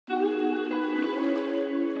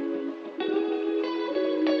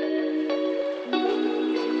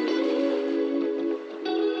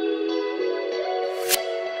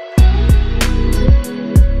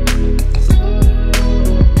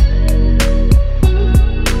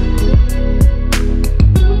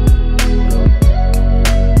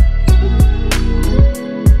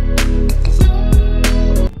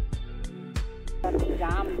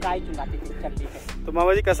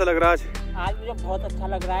जी कैसा लग रहा है आज? आज मुझे बहुत अच्छा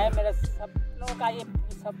लग रहा है। मेरे सपनों का ये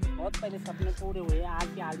सब बहुत पहले सपने पूरे हुए हैं। आज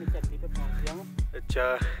की आर्मी चट्टी पे पहुंच गया हूँ। अच्छा।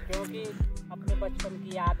 क्योंकि अपने बचपन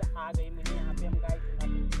की याद आ गई मुझे। यहाँ पे हम गाय चुगाते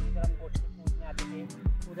थे, इधर हम गोश्ती पूछने आते थे,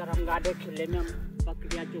 उधर हम गाड़े खिले में हम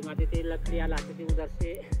बकरियाँ चुगाते थे, लकड़ियाँ लाते थे उधर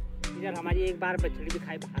से। इधर हमारी एक बार बछड़ी भी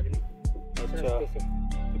खाई भागने। अच्छा, तो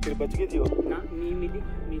फिर बच गई थी वो? ना, नहीं मिली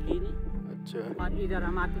नहीं। अच्छा। और इधर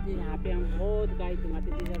हम आते थे, यहाँ पे हम बहुत गाय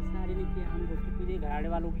चुगाते थे। इधर सारी नीचे हम गोश्ती पूछे, घराड़े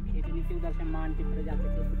वालों की खेती नहीं थी, उधर से मान टिपरे जाते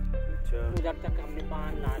थे। अच्छा। उधर तक हमने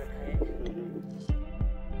बांध ला रखा है।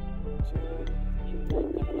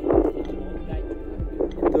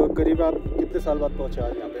 तो करीब आप कितने साल बाद पहुंचे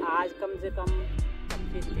आज यहाँ पे? आज कम से कम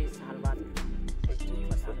 25-30 साल बाद।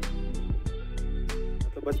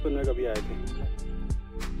 मतलब बचपन में कभी आए थे?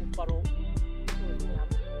 ऊपर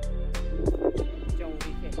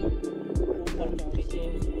चौड़ी से ऊपर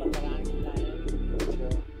लगान खिला है।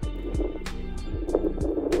 उधर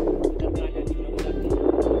गार्डन में लोग जाते हैं,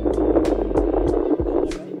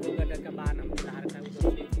 दो गटर का बान हम चला रखा है उधर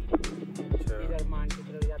से। इधर मान की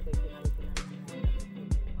तरफ जाते हैं, किनारे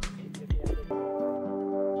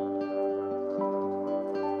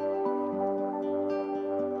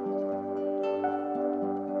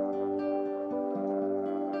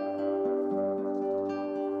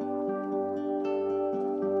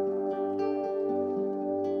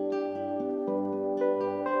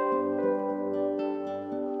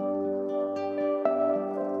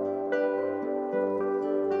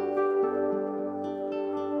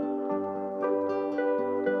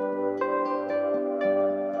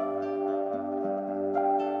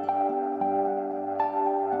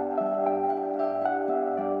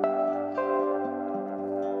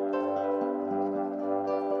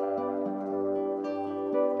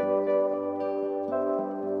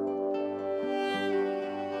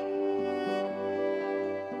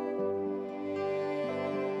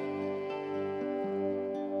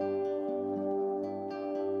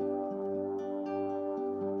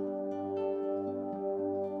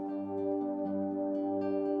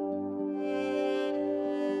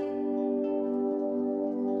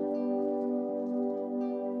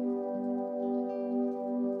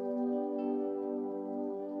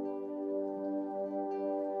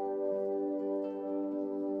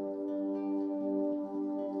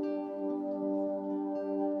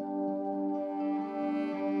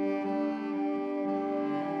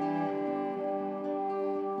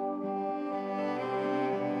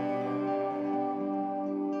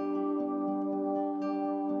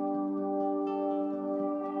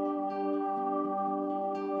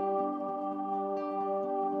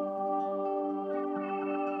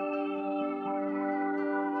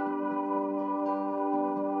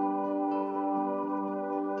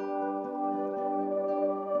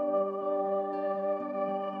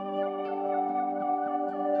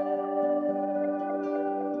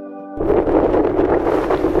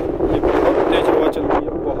चल रही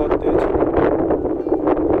है, बहुत तेज।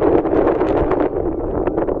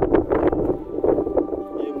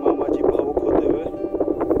 ये मामा जी भावुक होते हुए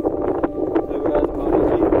लग रहा है। मामा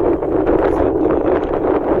जी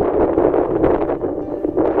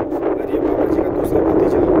और ये मामा जी का दूसरा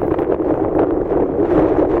भतीजा,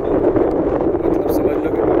 मतलब समझ लो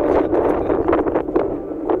कि मामा जी का दोस्त है,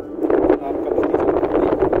 आपका भतीजा।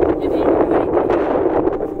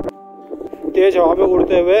 तेज हवा में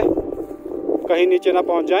उड़ते हुए कहीं नीचे ना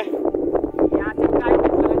पहुंच जाए।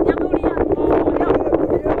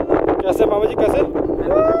 कैसे मामा जी, कैसे?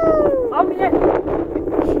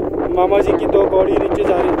 मामा जी की 2 कौड़ी नीचे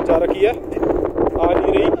जा रखी है, आ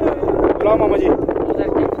नहीं रही। बुलाओ मामा जी।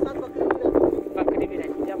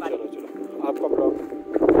 चलो आपका ब्लॉग।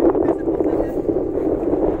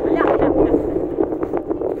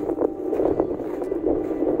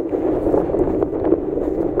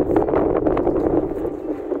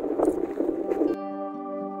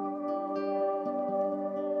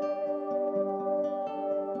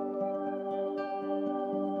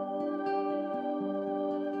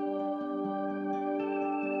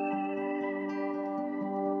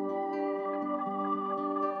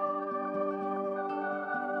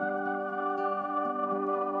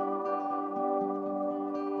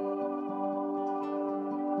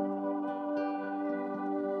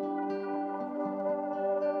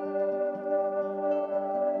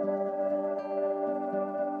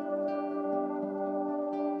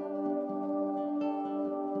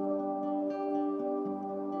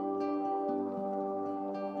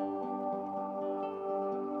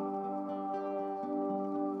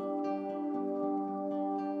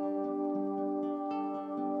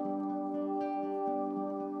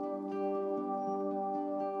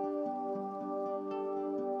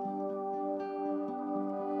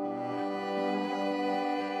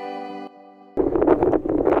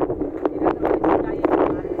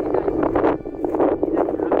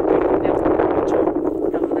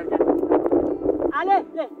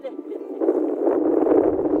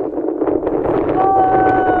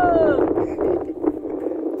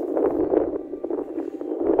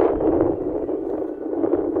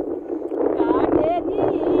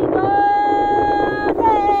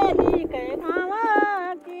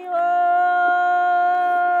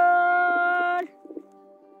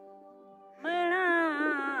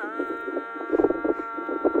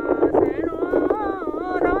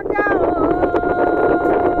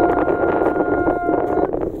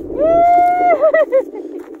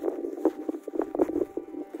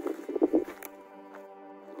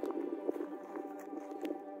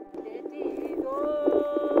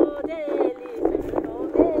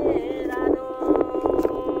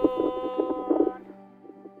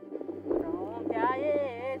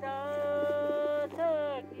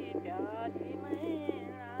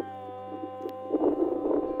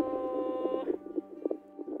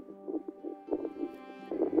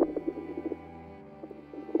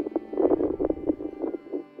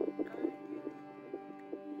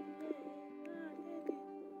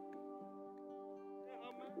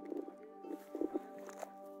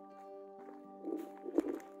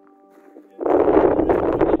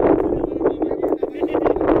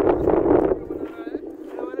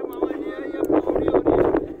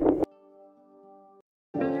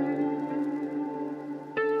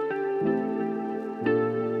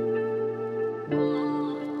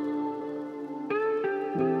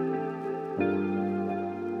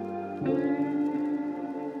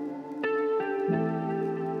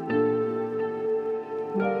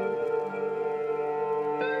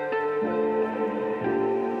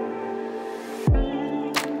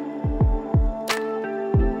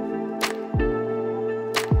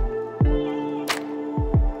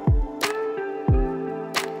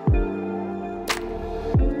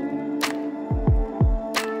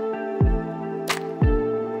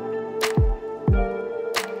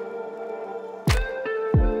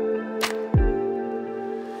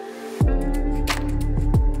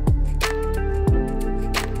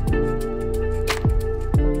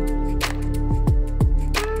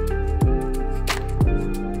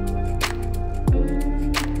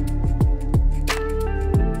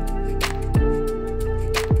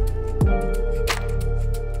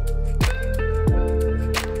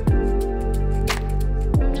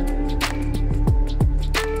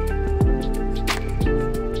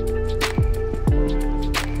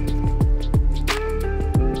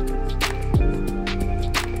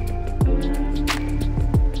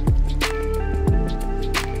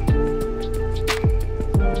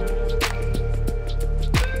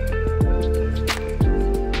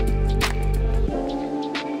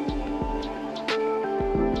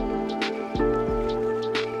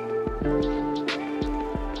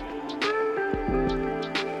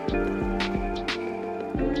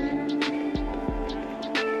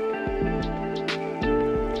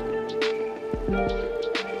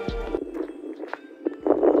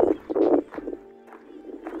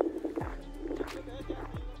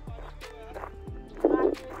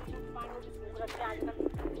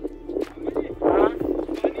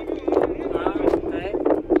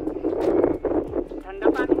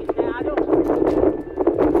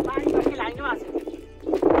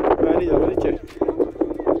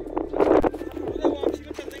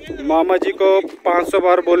 मामा जी को 500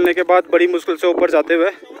 बार बोलने के बाद बड़ी मुश्किल से ऊपर जाते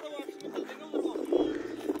हुए।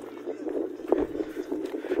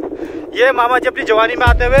 ये मामा जी अपनी जवानी में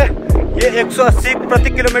आते हुए ये 180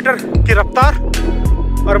 प्रति किलोमीटर की रफ्तार,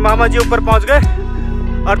 और मामा जी ऊपर पहुंच गए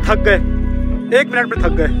और थक गए, 1 मिनट में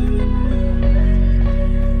थक गए।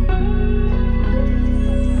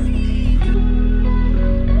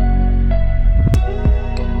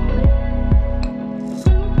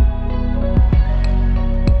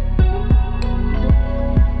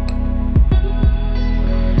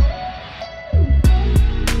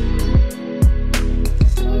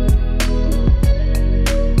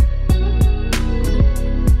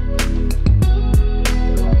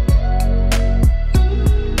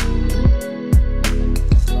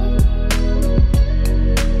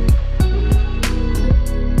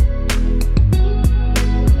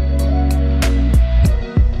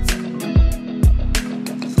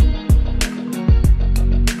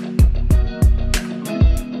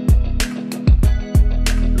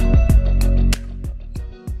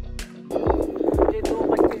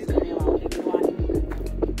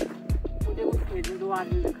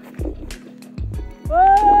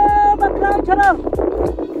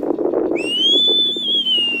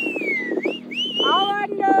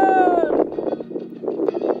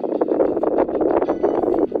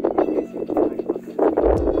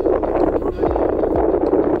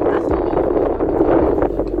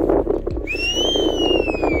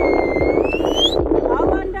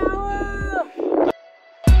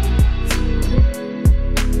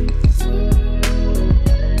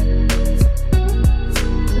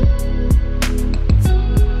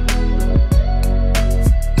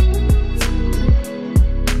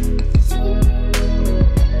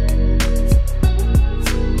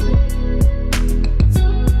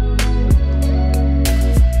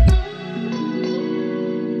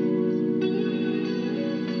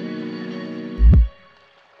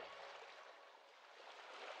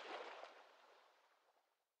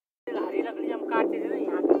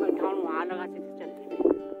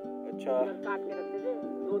 अच्छा, काट के रखते थे,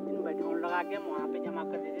 2 दिन बैठाउन लगा के हम वहाँ पे जमा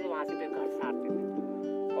कर देते थे, वहाँ से फिर घर सारते थे।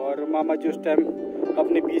 और मामा जी उस टाइम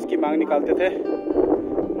अपने बीज की मांग निकालते थे।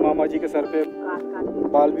 मामा जी के सर पे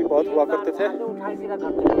बाल भी बहुत हुआ करते थे। उठाई सीधा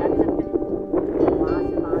घर पे ले सकते थे, वहाँ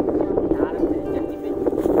से यहाँ रखते थे चन्नी पे,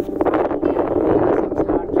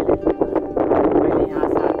 पहले यहाँ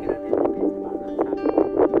सार के रखते थे, फिर इसके बाद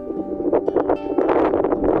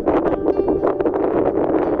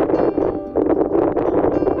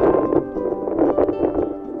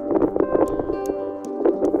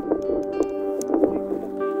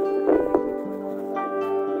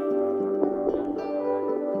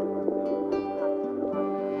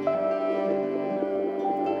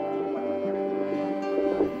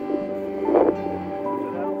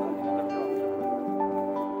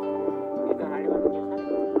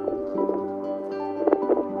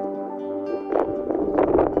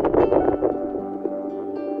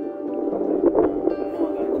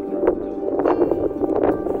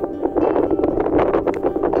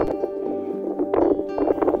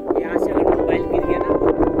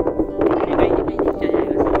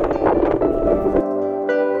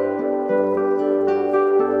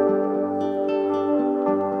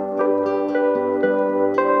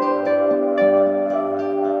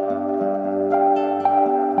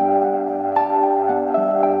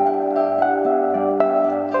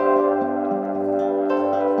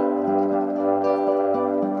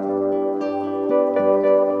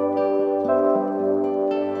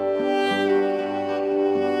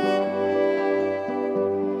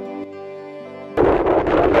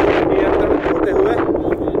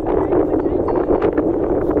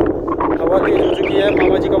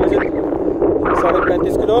मामा जी का वजन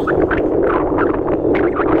 35.5 किलो।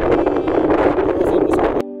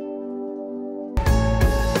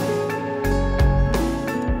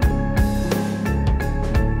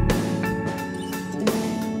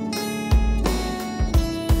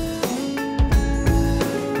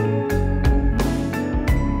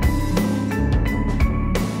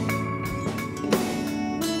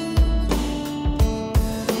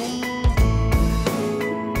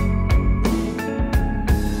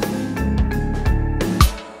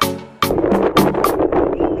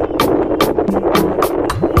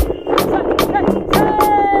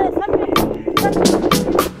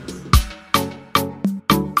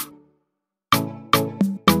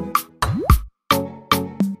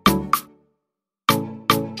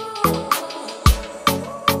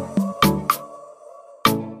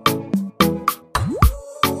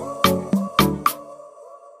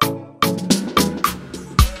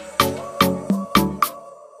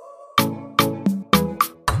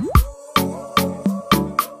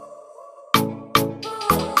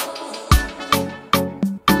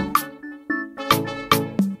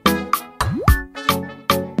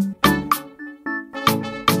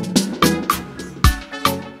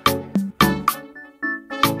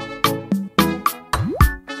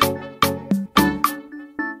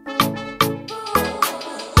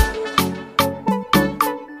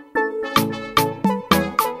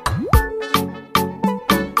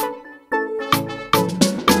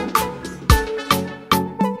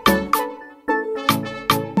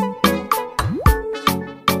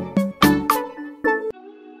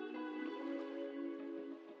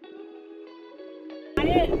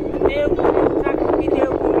 हमारे देवभूमि, उत्तराखंड की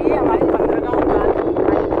देवभूमि है हमारे 15 गाँव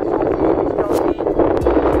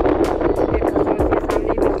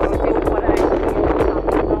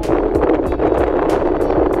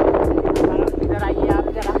इधर आइए आप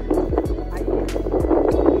जरा, आइए,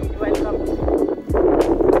 वेलकम।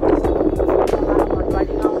 हमारा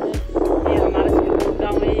भटवाड़ी गाँव है, ये हमारा श्रीकोट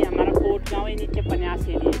गाँव है, ये हमारा कोट गाँव है, नीचे पन्यास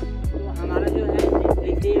एरिया। तो हमारा जो है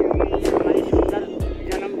ये देवभूमि है, हमारी सुंदर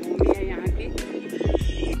जन्मभूमि है यहाँ की।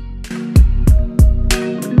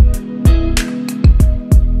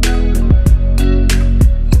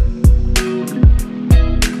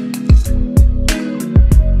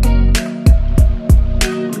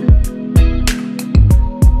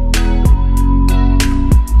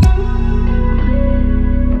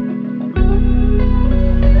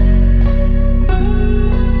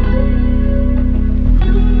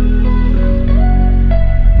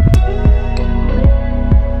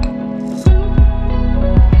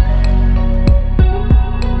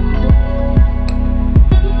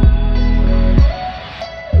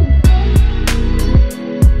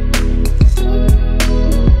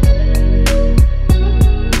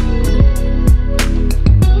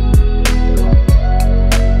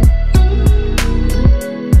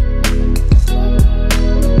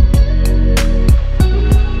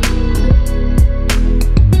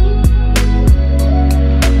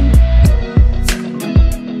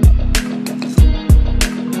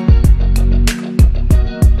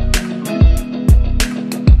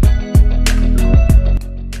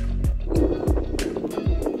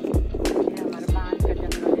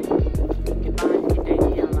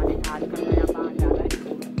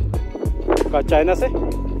 का चाइना से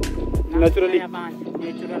नेचुरली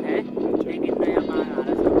नेचुरल है, लेकिन नया बांध आ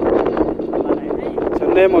रहा है। अच्छा,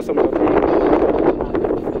 नए मौसम का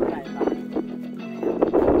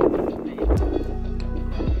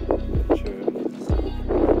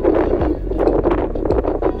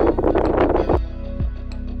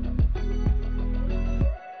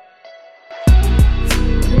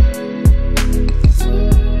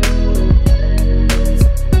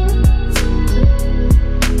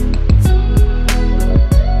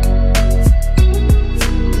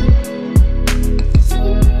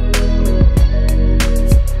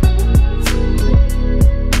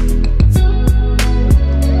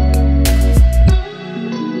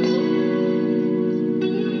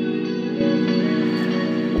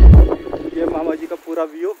मामा जी का पूरा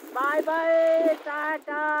व्यू। Bye bye,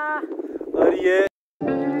 Tata. और ये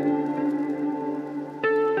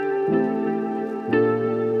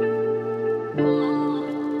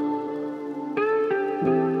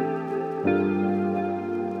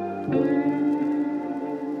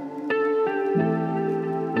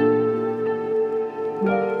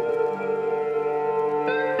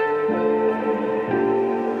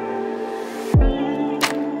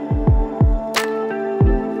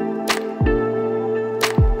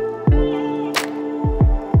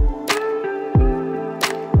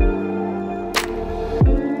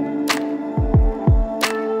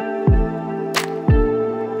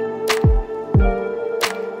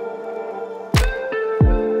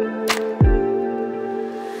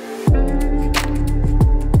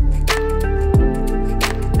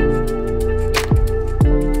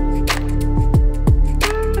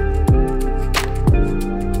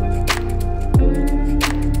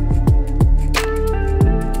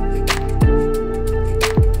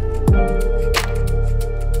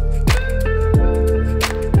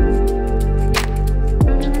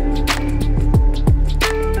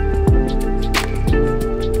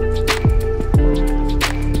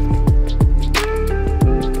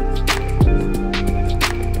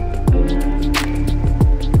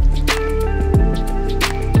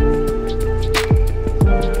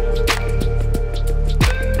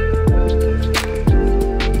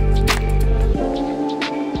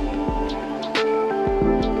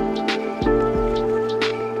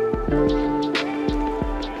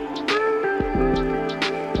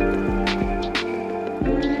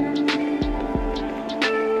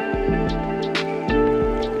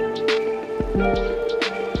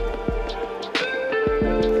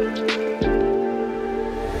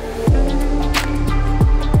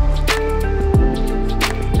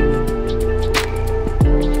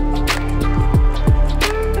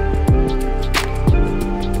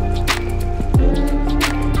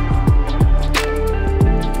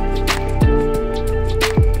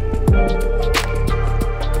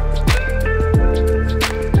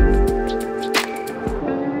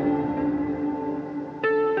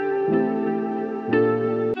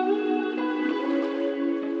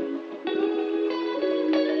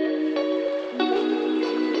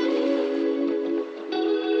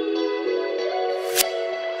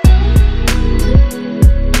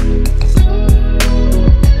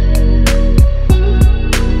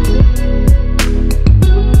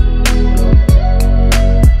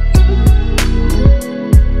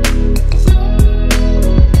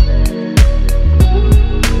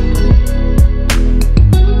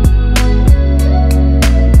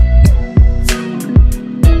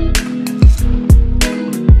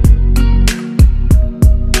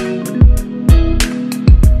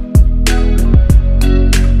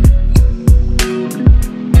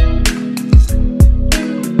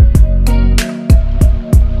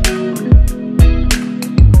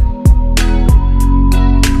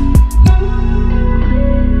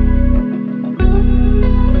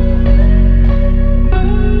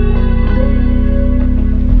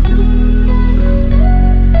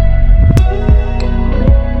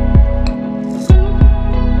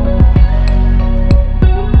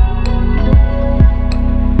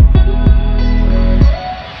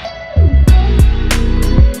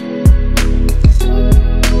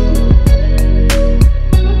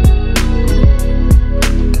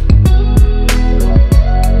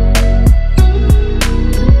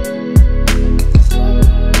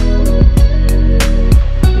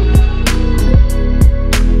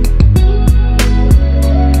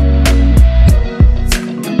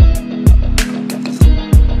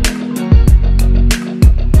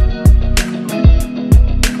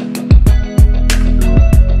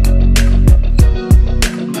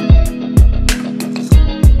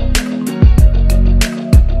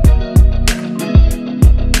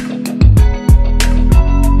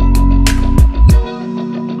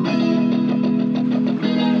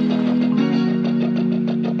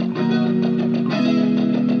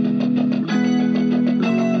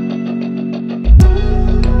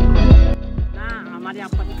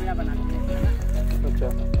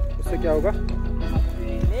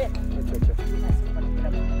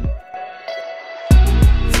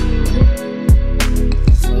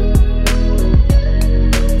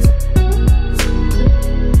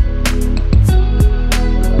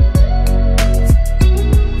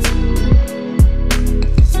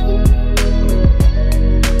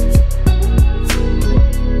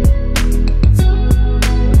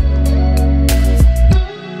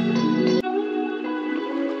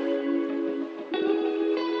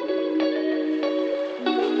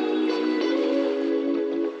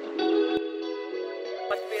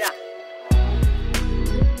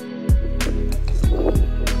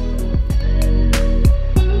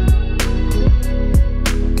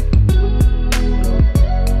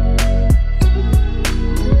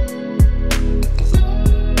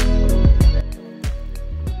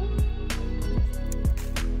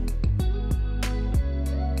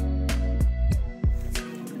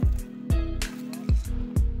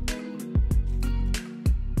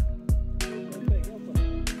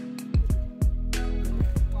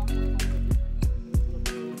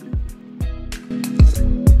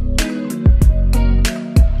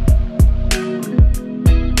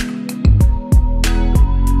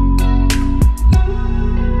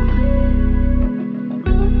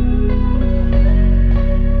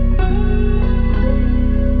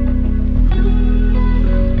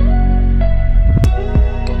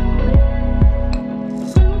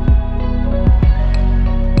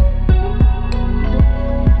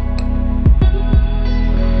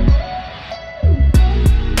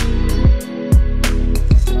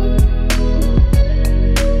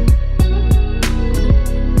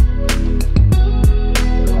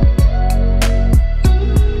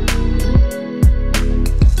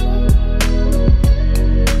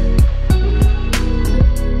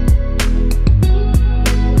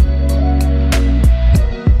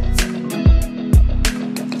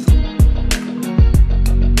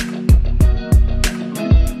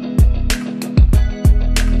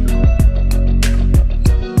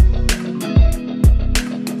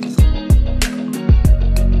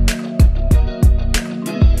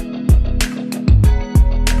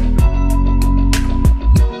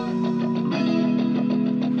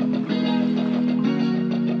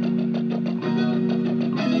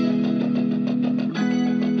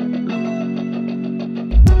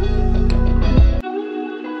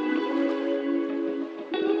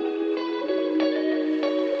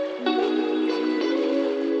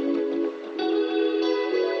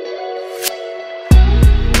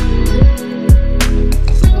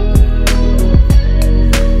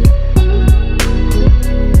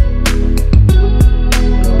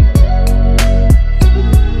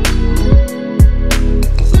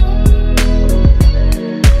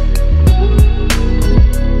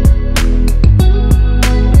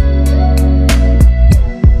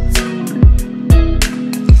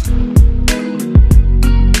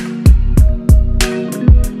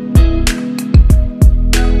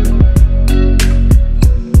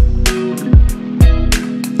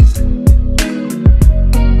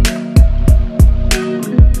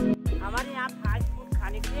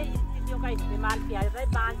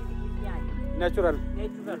नेचुरल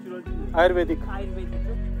नेचुरल आयुर्वेदिक।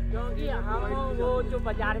 क्योंकि हम वो जो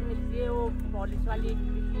बाजार में मिलती है वो पॉलिश वाली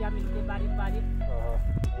बिल्लियाँ मिलती है बारीक बारीक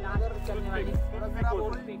चलने वाली।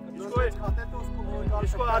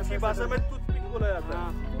 इसको आज की भाषा में टूथपिक बोला जाता है।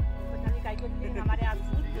 पता नहीं क्या कहते हैं हमारे यहाँ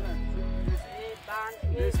टूथपिक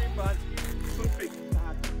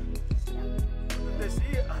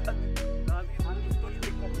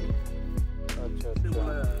अच्छा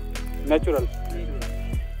नेचुरल।